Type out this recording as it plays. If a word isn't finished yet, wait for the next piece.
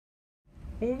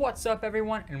What's up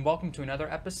everyone, and welcome to another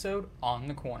episode on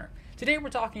the Corner. Today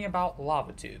we're talking about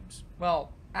lava tubes.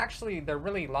 Well, actually they're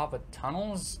really lava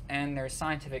tunnels and their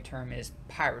scientific term is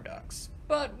pyroducts,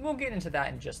 but we'll get into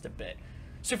that in just a bit.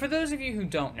 So for those of you who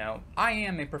don't know, I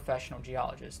am a professional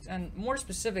geologist, and more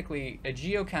specifically a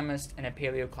geochemist and a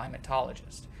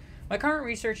paleoclimatologist. My current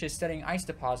research is studying ice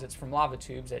deposits from lava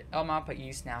tubes at El Mapa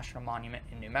East National Monument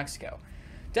in New Mexico.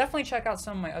 Definitely check out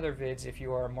some of my other vids if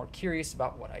you are more curious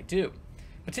about what I do.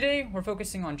 But today, we're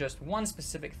focusing on just one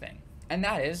specific thing, and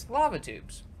that is lava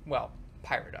tubes. Well,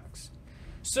 pyroducts.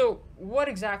 So, what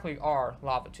exactly are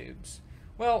lava tubes?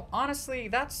 Well, honestly,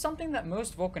 that's something that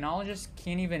most volcanologists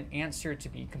can't even answer, to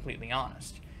be completely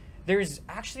honest. There's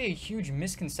actually a huge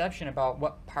misconception about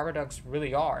what pyroducts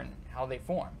really are and how they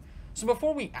form. So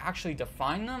before we actually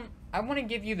define them, I want to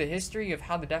give you the history of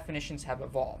how the definitions have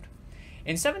evolved.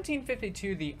 In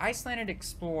 1752, the Icelandic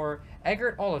explorer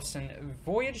Eggert Olafsson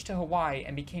voyaged to Hawaii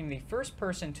and became the first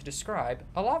person to describe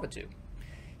a lava tube.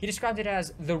 He described it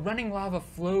as the running lava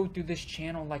flowed through this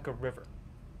channel like a river.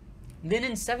 Then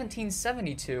in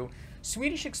 1772,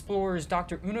 Swedish explorers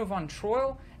Dr. Uno von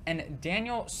Troil and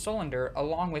Daniel Solander,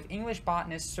 along with English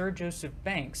botanist Sir Joseph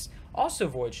Banks, also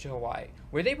voyaged to Hawaii,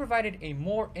 where they provided a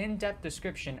more in-depth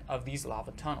description of these lava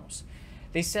tunnels.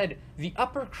 They said, the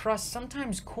upper crust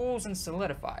sometimes cools and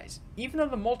solidifies, even though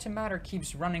the molten matter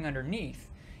keeps running underneath.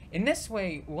 In this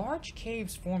way, large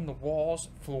caves form the walls,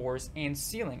 floors, and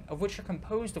ceiling, of which are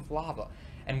composed of lava,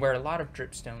 and where a lot of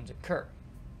dripstones occur.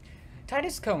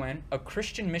 Titus Cohen, a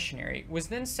Christian missionary, was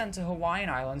then sent to Hawaiian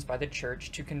Islands by the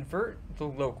church to convert the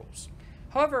locals.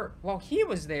 However, while he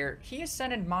was there, he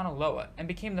ascended Mauna Loa and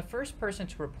became the first person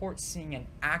to report seeing an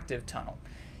active tunnel.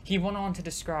 He went on to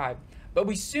describe, "But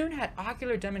we soon had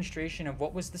ocular demonstration of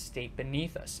what was the state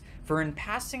beneath us, for in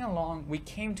passing along we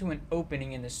came to an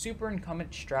opening in the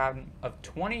superincumbent stratum of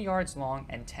 20 yards long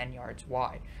and 10 yards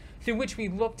wide, through which we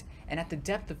looked, and at the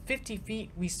depth of 50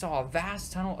 feet we saw a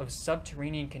vast tunnel of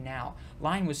subterranean canal,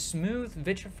 lined with smooth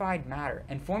vitrified matter,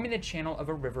 and forming the channel of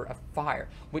a river of fire,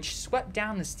 which swept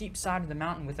down the steep side of the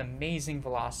mountain with amazing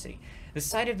velocity. The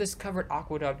sight of this covered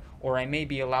aqueduct, or I may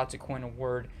be allowed to coin a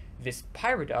word, this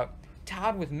pyroduct,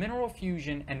 towed with mineral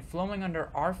fusion and flowing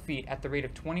under our feet at the rate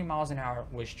of 20 miles an hour,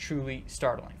 was truly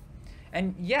startling."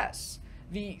 And yes,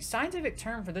 the scientific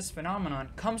term for this phenomenon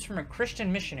comes from a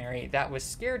Christian missionary that was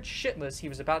scared shitless he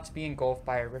was about to be engulfed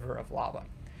by a river of lava.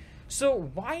 So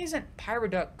why isn't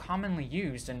pyroduct commonly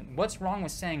used, and what's wrong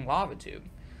with saying lava tube?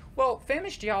 Well,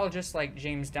 famous geologists like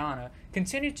James Dana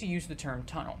continued to use the term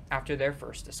tunnel after their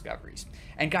first discoveries,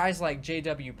 and guys like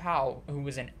J.W. Powell, who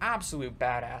was an absolute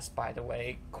badass by the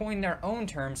way, coined their own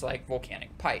terms like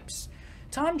volcanic pipes.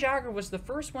 Tom Jagger was the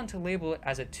first one to label it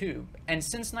as a tube, and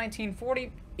since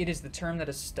 1940, it is the term that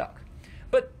has stuck.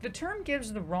 But the term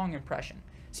gives the wrong impression.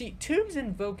 See, tubes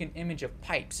invoke an image of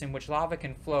pipes in which lava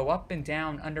can flow up and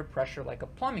down under pressure like a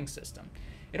plumbing system.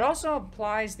 It also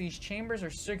implies these chambers are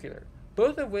circular,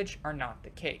 both of which are not the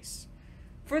case.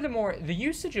 Furthermore, the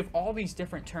usage of all these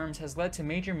different terms has led to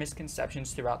major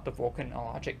misconceptions throughout the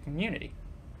volcanologic community.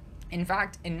 In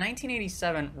fact, in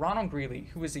 1987, Ronald Greeley,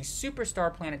 who was a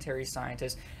superstar planetary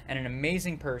scientist and an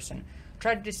amazing person,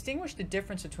 tried to distinguish the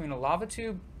difference between a lava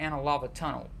tube and a lava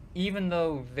tunnel, even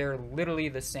though they're literally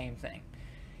the same thing.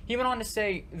 He went on to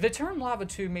say, "The term lava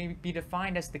tube may be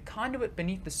defined as the conduit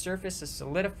beneath the surface of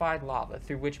solidified lava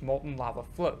through which molten lava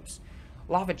flows.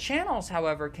 Lava channels,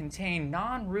 however, contain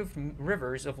non-roof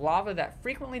rivers of lava that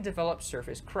frequently develop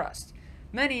surface crust.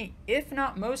 Many, if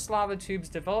not most, lava tubes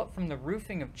develop from the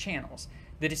roofing of channels.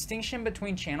 The distinction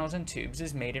between channels and tubes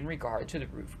is made in regard to the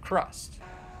roof crust."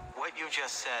 What you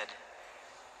just said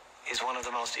is one of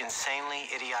the most insanely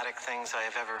idiotic things I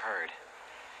have ever heard.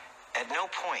 At no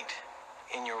point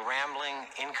in your rambling,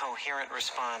 incoherent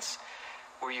response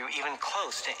were you even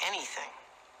close to anything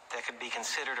that could be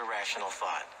considered a rational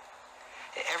thought.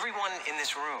 Everyone in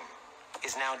this room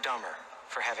is now dumber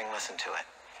for having listened to it.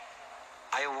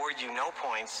 I award you no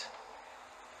points,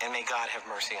 and may God have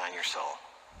mercy on your soul.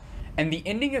 And the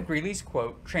ending of Greeley's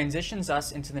quote transitions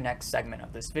us into the next segment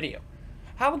of this video.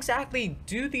 How exactly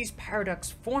do these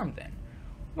pyroducts form then?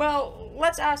 Well,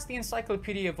 let's ask the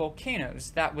Encyclopedia of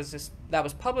Volcanoes that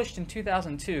was published in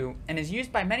 2002 and is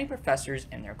used by many professors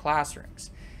in their classrooms.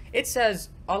 It says,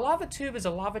 "A lava tube is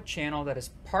a lava channel that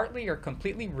is partly or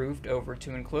completely roofed over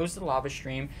to enclose the lava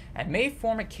stream and may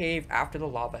form a cave after the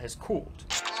lava has cooled."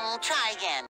 Try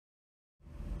again.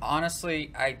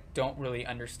 Honestly, I don't really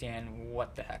understand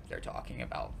what the heck they're talking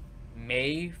about.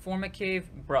 May form a cave?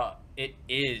 Bruh, it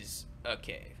is a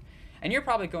cave. And you're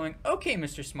probably going, "Okay,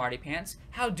 Mr. Smarty Pants,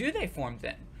 how do they form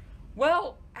then?"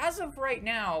 Well, as of right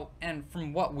now, and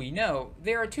from what we know,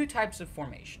 there are two types of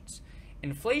formations: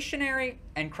 inflationary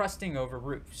and crusting over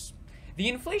roofs.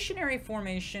 The inflationary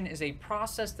formation is a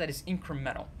process that is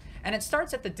incremental, and it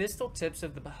starts at the distal tips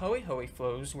of the Pahoehoe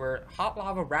flows where hot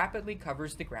lava rapidly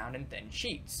covers the ground in thin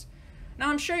sheets. Now,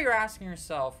 I'm sure you're asking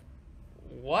yourself,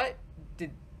 what?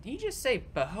 Did he just say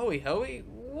Pahoehoe?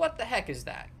 What the heck is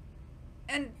that?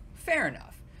 And fair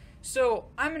enough. So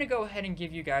I'm going to go ahead and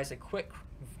give you guys a quick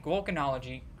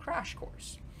volcanology crash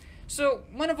course. So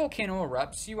when a volcano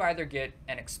erupts, you either get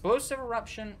an explosive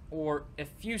eruption or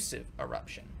effusive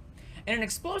eruption. In an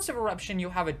explosive eruption,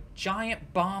 you'll have a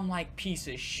giant bomb-like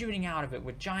pieces shooting out of it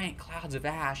with giant clouds of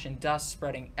ash and dust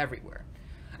spreading everywhere.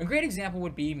 A great example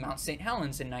would be Mount St.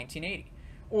 Helens in 1980,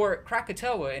 or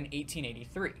Krakatoa in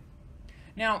 1883.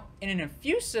 Now, in an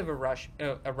effusive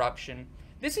eruption,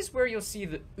 this is where you'll see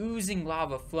the oozing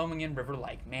lava flowing in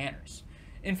river-like manners.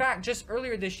 In fact, just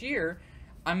earlier this year,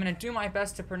 I'm going to do my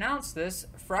best to pronounce this,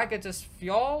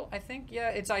 Fagradalsfjall, I think, yeah,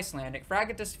 it's Icelandic.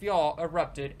 Fagradalsfjall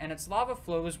erupted, and its lava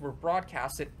flows were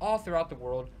broadcasted all throughout the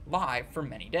world live for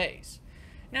many days.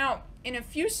 Now, in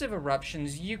effusive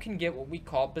eruptions, you can get what we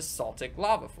call basaltic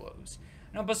lava flows.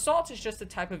 Now, basalt is just a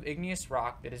type of igneous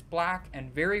rock that is black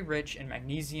and very rich in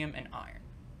magnesium and iron.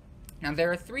 Now,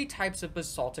 there are three types of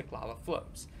basaltic lava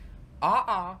flows: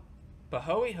 A'a,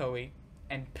 Pahoehoe,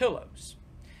 and pillows.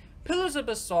 Pillows of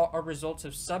basalt are results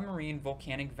of submarine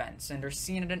volcanic vents and are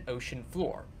seen at an ocean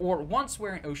floor, or once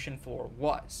where an ocean floor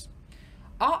was.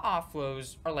 A'a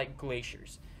flows are like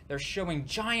glaciers. They're showing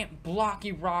giant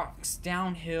blocky rocks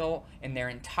downhill in their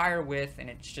entire width, and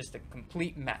it's just a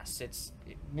complete mess.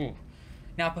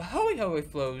 Now, Pahoehoe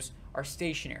flows are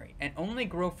stationary and only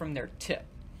grow from their tip.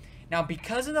 Now,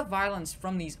 because of the violence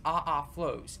from these A'a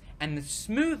flows and the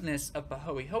smoothness of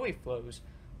Pahoehoe flows,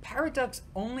 pyroducts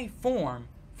only form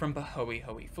from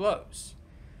Pahoehoe flows.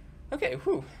 Okay,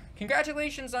 whew.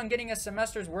 Congratulations on getting a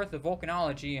semester's worth of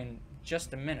volcanology in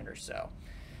just a minute or so.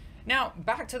 Now,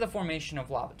 back to the formation of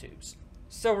lava tubes.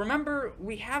 So remember,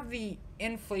 we have the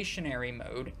inflationary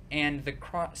mode and the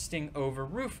crusting over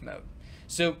roof mode.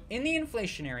 So in the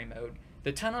inflationary mode,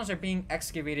 the tunnels are being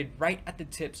excavated right at the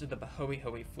tips of the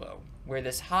Pahoehoe flow, where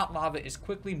this hot lava is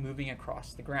quickly moving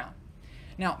across the ground.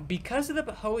 Now, because of the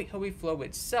Pahoehoe flow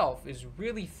itself is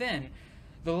really thin,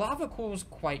 the lava cools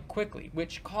quite quickly,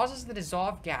 which causes the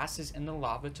dissolved gases in the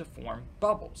lava to form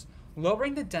bubbles,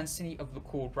 lowering the density of the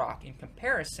cooled rock in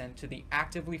comparison to the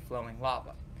actively flowing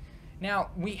lava. Now,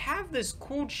 we have this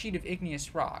cooled sheet of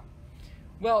igneous rock.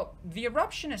 Well, the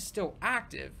eruption is still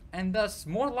active, and thus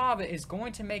more lava is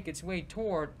going to make its way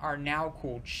toward our now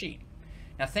cooled sheet.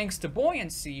 Now, thanks to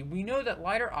buoyancy, we know that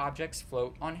lighter objects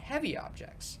float on heavy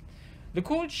objects. The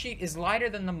cooled sheet is lighter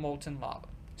than the molten lava.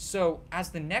 So, as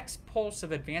the next pulse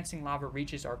of advancing lava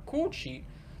reaches our cooled sheet,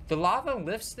 the lava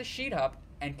lifts the sheet up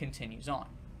and continues on.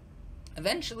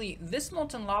 Eventually, this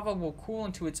molten lava will cool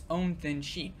into its own thin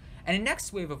sheet, and a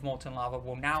next wave of molten lava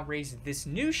will now raise this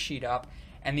new sheet up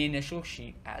and the initial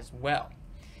sheet as well.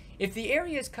 If the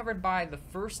area is covered by the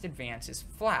first advance is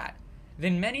flat,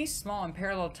 then many small and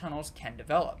parallel tunnels can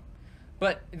develop.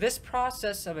 But this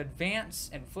process of advance,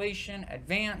 inflation,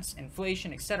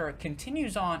 etc.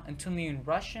 continues on until the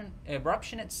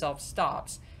eruption itself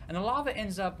stops and the lava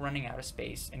ends up running out of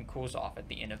space and cools off at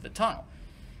the end of the tunnel.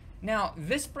 Now,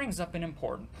 this brings up an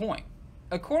important point.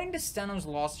 According to Steno's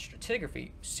laws of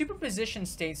stratigraphy, superposition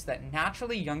states that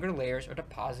naturally younger layers are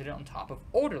deposited on top of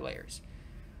older layers.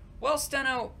 Well,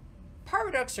 Steno,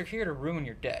 pyroducts are here to ruin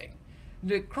your day.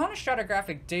 The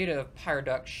chronostratigraphic data of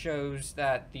pyroducts shows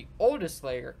that the oldest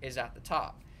layer is at the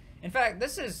top. In fact,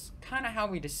 this is kind of how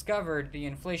we discovered the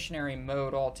inflationary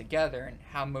mode altogether and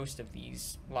how most of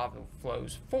these lava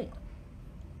flows form.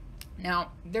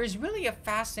 Now, there's really a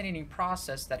fascinating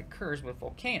process that occurs with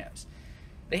volcanoes.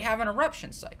 They have an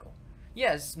eruption cycle.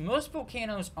 Yes, most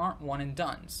volcanoes aren't one and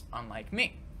dones, unlike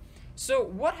me. So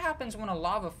what happens when a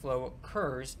lava flow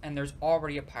occurs and there's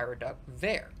already a pyroduct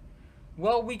there?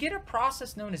 Well, we get a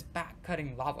process known as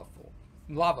back-cutting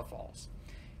lava falls.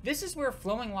 This is where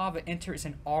flowing lava enters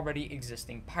an already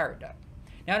existing pyroduct.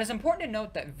 Now, it is important to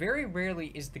note that very rarely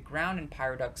is the ground in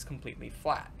pyroducts completely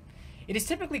flat. It is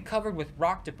typically covered with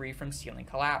rock debris from ceiling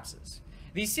collapses.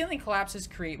 These ceiling collapses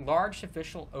create large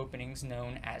superficial openings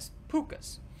known as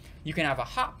pukas. You can have a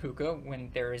hot puka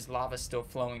when there is lava still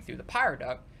flowing through the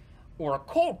pyroduct, or a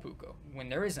cold puka when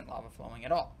there isn't lava flowing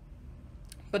at all.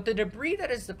 But the debris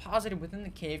that is deposited within the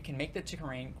cave can make the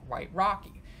terrain quite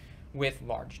rocky, with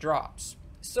large drops.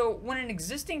 So when an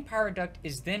existing pyroduct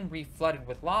is then reflooded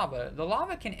with lava, the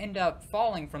lava can end up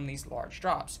falling from these large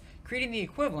drops, creating the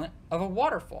equivalent of a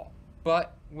waterfall,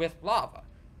 but with lava.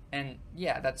 and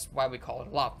yeah, that's why we call it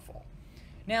a lava fall.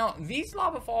 Now, these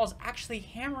lava falls actually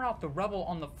hammer out the rubble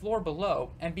on the floor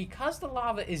below, and because the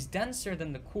lava is denser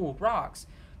than the cooled rocks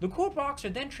are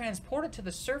then transported to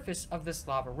the surface of this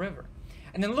lava river.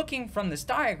 And then looking from this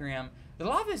diagram, the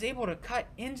lava is able to cut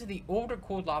into the older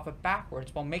cooled lava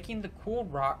backwards while making the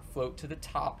cooled rock float to the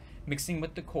top, mixing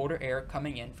with the colder air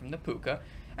coming in from the puka,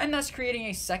 and thus creating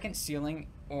a second ceiling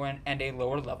and a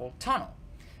lower level tunnel.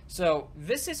 So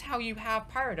this is how you have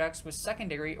pyroducts with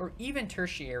secondary or even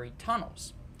tertiary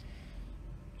tunnels.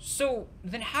 So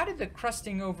then how did the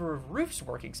crusting over of roofs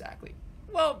work exactly?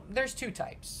 Well, there's two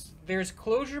types. There's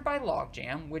closure by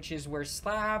logjam, which is where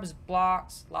slabs,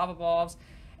 blocks, lava balls,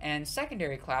 and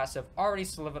secondary class of already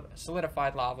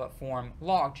solidified lava form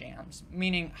logjams,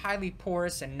 meaning highly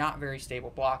porous and not very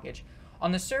stable blockage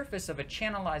on the surface of a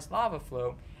channelized lava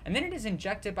flow, and then it is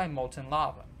injected by molten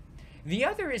lava. The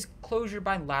other is closure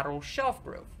by lateral shelf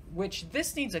growth, which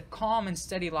this needs a calm and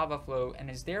steady lava flow and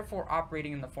is therefore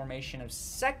operating in the formation of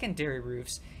secondary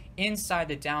roofs inside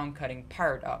the downcutting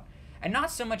pyroduct, and not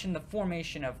so much in the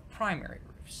formation of primary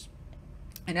roofs.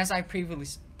 And as I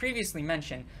previously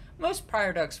mentioned, most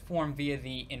pyroducts form via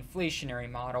the inflationary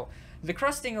model. The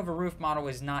crusting over roof model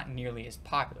is not nearly as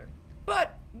popular.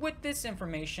 But with this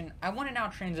information, I want to now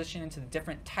transition into the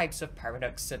different types of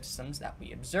pyroduct systems that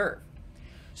we observe.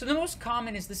 So the most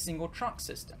common is the single trunk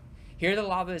system. Here the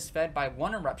lava is fed by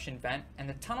one eruption vent, and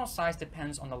the tunnel size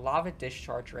depends on the lava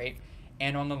discharge rate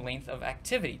and on the length of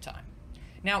activity time.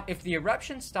 Now, if the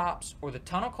eruption stops or the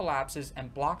tunnel collapses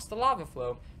and blocks the lava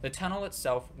flow, the tunnel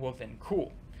itself will then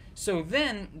cool. So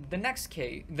then the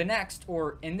next,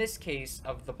 or in this case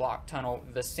of the blocked tunnel,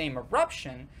 the same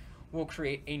eruption will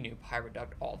create a new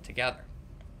pyroduct altogether.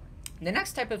 The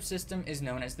next type of system is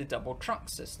known as the double trunk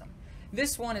system.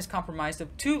 This one is comprised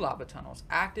of two lava tunnels,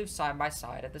 active side by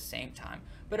side at the same time,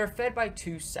 but are fed by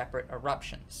two separate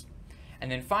eruptions.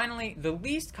 And then finally, the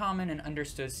least common and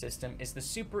understood system is the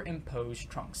superimposed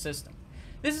trunk system.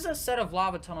 This is a set of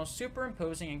lava tunnels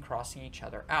superimposing and crossing each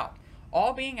other out,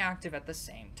 all being active at the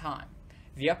same time.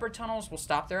 The upper tunnels will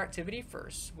stop their activity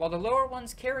first, while the lower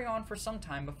ones carry on for some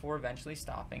time before eventually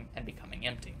stopping and becoming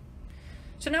empty.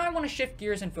 So now I want to shift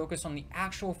gears and focus on the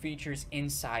actual features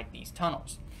inside these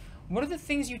tunnels. What are the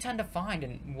things you tend to find,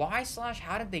 and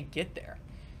why/how did they get there?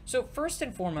 So first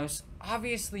and foremost,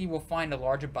 obviously you will find a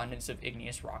large abundance of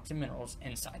igneous rocks and minerals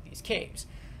inside these caves.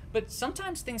 But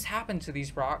sometimes things happen to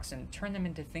these rocks and turn them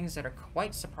into things that are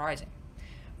quite surprising.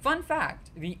 Fun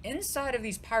fact, the inside of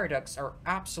these pyroducts are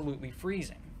absolutely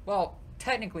freezing. Well,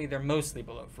 technically they're mostly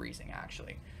below freezing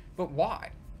actually. But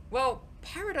why? Well,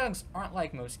 pyroducts aren't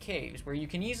like most caves, where you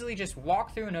can easily just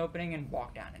walk through an opening and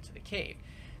walk down into the cave.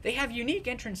 They have unique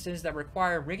entrances that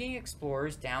require rigging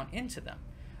explorers down into them.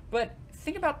 But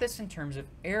think about this in terms of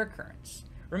air currents.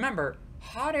 Remember,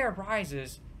 hot air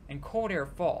rises and cold air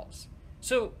falls.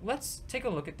 So let's take a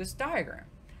look at this diagram.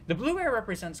 The blue air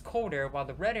represents cold air while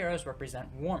the red arrows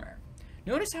represent warm air.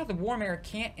 Notice how the warm air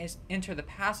can't enter the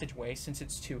passageway since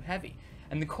it's too heavy,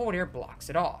 and the cold air blocks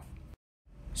it off.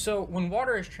 So when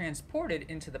water is transported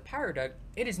into the pyroduct,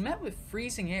 it is met with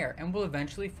freezing air and will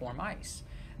eventually form ice.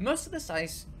 Most of this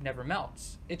ice never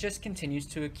melts. It just continues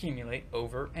to accumulate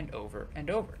over and over and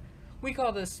over. We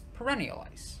call this perennial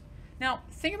ice. Now,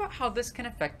 think about how this can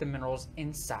affect the minerals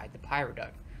inside the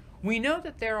pyroduct. We know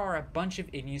that there are a bunch of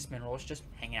igneous minerals just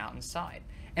hanging out inside,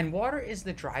 and water is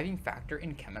the driving factor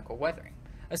in chemical weathering,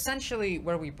 essentially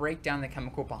where we break down the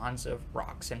chemical bonds of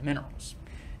rocks and minerals.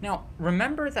 Now,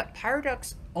 remember that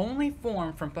pyroducts only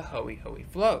form from Pahoehoe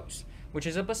flows, which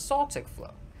is a basaltic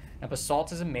flow. Now,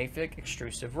 basalt is a mafic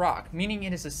extrusive rock, meaning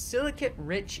it is a silicate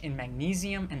rich in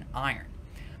magnesium and iron.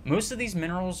 Most of these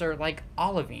minerals are like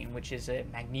olivine, which is a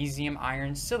magnesium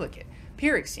iron silicate.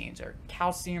 Pyroxenes are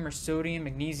calcium or sodium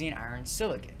magnesium iron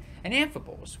silicate. And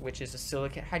amphiboles, which is a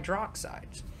silicate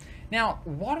hydroxide. Now,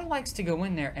 water likes to go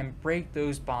in there and break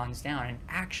those bonds down and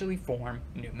actually form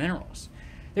new minerals.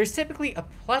 There's typically a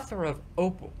plethora of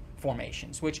opal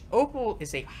formations, which opal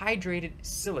is a hydrated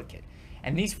silicate,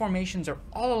 and these formations are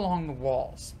all along the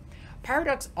walls.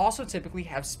 Pyroducts also typically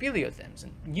have speleothems,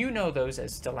 and you know those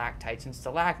as stalactites and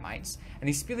stalagmites, and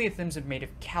these speleothems are made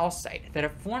of calcite that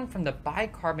have formed from the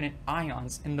bicarbonate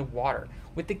ions in the water,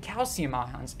 with the calcium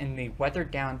ions in the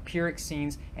weathered down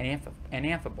pyroxenes and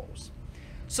amphiboles.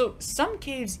 So some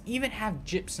caves even have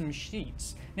gypsum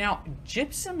sheets. Now,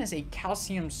 gypsum is a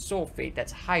calcium sulfate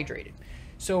that's hydrated.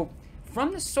 So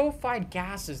from the sulfide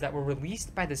gases that were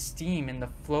released by the steam in the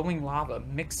flowing lava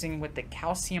mixing with the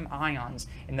calcium ions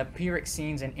in the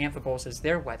pyroxenes and amphiboles as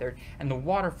they're weathered, and the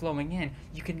water flowing in,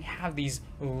 you can have these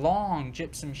long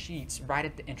gypsum sheets right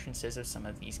at the entrances of some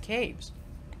of these caves.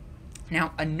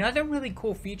 Now, another really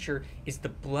cool feature is the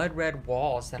blood red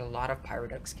walls that a lot of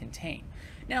pyroducts contain.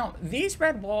 Now, these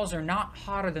red walls are not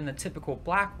hotter than the typical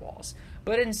black walls,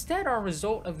 but instead are a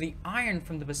result of the iron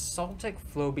from the basaltic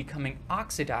flow becoming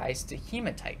oxidized to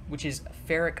hematite, which is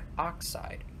ferric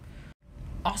oxide.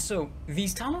 Also,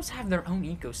 these tunnels have their own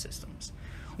ecosystems.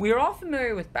 We are all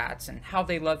familiar with bats and how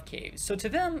they love caves, so to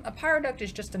them, a pyroduct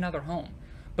is just another home.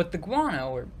 But the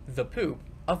guano, or the poop,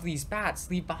 of these bats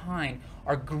leave behind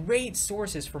are great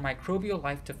sources for microbial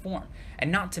life to form,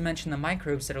 and not to mention the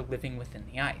microbes that are living within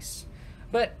the ice.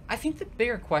 But I think the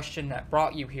bigger question that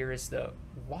brought you here is the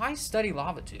why study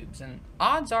lava tubes? And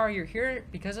odds are you're here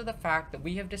because of the fact that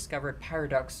we have discovered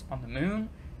pyroducts on the Moon,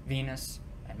 Venus,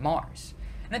 and Mars.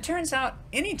 And it turns out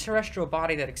any terrestrial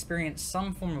body that experienced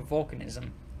some form of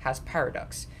volcanism has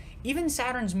pyroducts. Even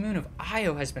Saturn's moon of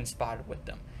Io has been spotted with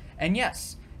them. And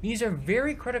yes, these are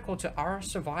very critical to our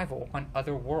survival on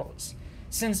other worlds.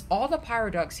 Since all the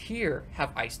pyroducts here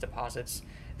have ice deposits,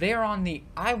 they are on the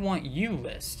I Want You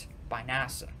list by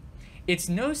NASA. It's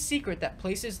no secret that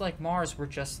places like Mars were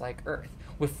just like Earth,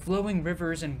 with flowing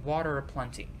rivers and water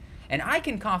aplenty. And I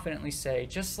can confidently say,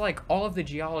 just like all of the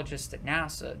geologists at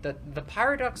NASA, that the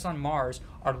pyroducts on Mars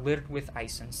are littered with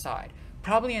ice inside,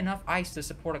 probably enough ice to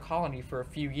support a colony for a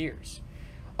few years.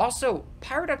 Also,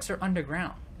 pyroducts are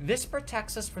underground. This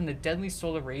protects us from the deadly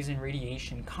solar rays and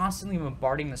radiation constantly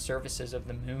bombarding the surfaces of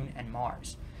the Moon and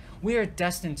Mars. We are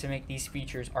destined to make these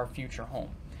features our future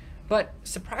home. But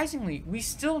surprisingly, we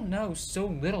still know so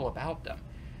little about them.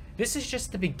 This is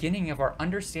just the beginning of our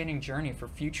understanding journey for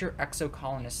future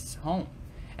exocolonists' home.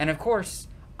 And of course,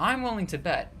 I'm willing to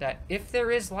bet that if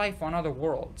there is life on other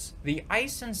worlds, the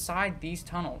ice inside these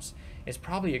tunnels is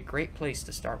probably a great place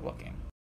to start looking.